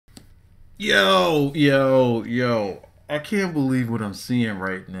Yo. I can't believe what I'm seeing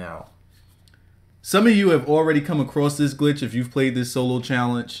right now. Some of you have already come across this glitch if you've played this solo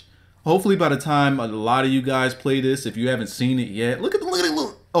challenge. Hopefully by the time a lot of you guys play this, if you haven't seen it yet, look.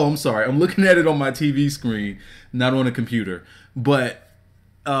 Oh, I'm sorry. I'm looking at it on my TV screen, not on a computer. But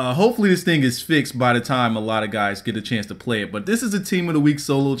hopefully this thing is fixed by the time a lot of guys get a chance to play it. But this is a Team of the Week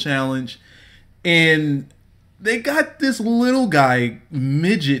solo challenge. And they got this little guy,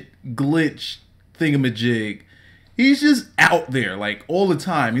 Midget glitch thingamajig. He's just out there like all the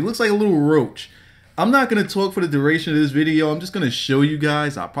time. He looks like a little roach. I'm not going to talk for the duration of this video. I'm just going to show you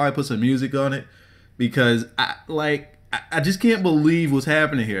guys. I'll probably put some music on it because I just can't believe what's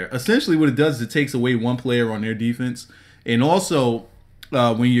happening here. Essentially what it does is it takes away one player on their defense. And also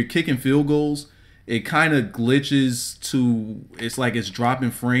when you're kicking field goals, it kind of glitches to, it's like it's dropping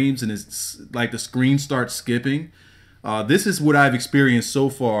frames and it's like the screen starts skipping. This is what I've experienced so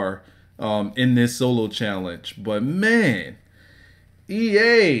far in this solo challenge. But man,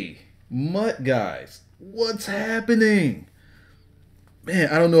 EA, MUT guys, what's happening? Man,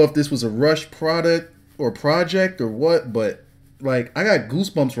 I don't know if this was a rush product or project or what, but like I got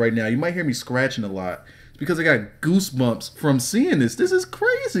goosebumps right now. You might hear me scratching a lot. It's because I got goosebumps from seeing this. This is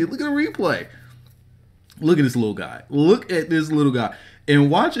crazy. Look at the replay. Look at this little guy. Look at this little guy.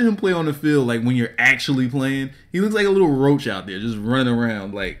 And watching him play on the field, like when you're actually playing, he looks like a little roach out there just running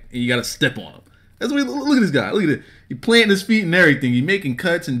around. Like you got to step on him. That's what look at this guy. Look at it. He planting his feet and everything. He making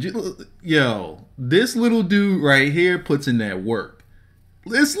cuts and yo, this little dude right here puts in that work.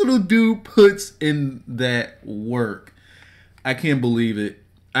 This little dude puts in that work. I can't believe it.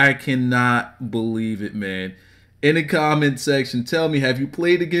 I cannot believe it, man. In the comment section, tell me, have you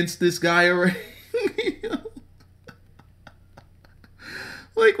played against this guy already?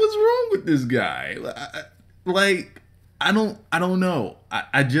 Like, what's wrong with this guy? Like, I don't know.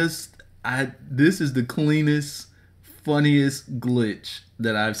 This is the cleanest, funniest glitch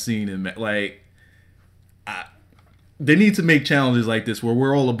that I've seen in they need to make challenges like this where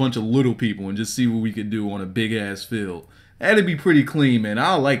we're all a bunch of little people and just see what we can do on a big ass field. That'd be pretty clean, man.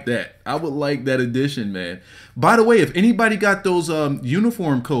 I like that. I would like that addition, man. By the way, if anybody got those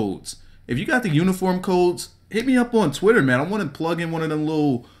uniform codes, if you got the uniform codes, hit me up on Twitter, man. I want to plug in one of them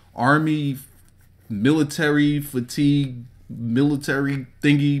little army military fatigue military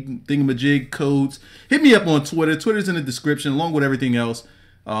thingamajig codes. Hit me up on Twitter. Twitter's in the description along with everything else.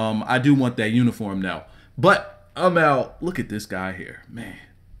 I do want that uniform now. But I'm out. Look at this guy here, man.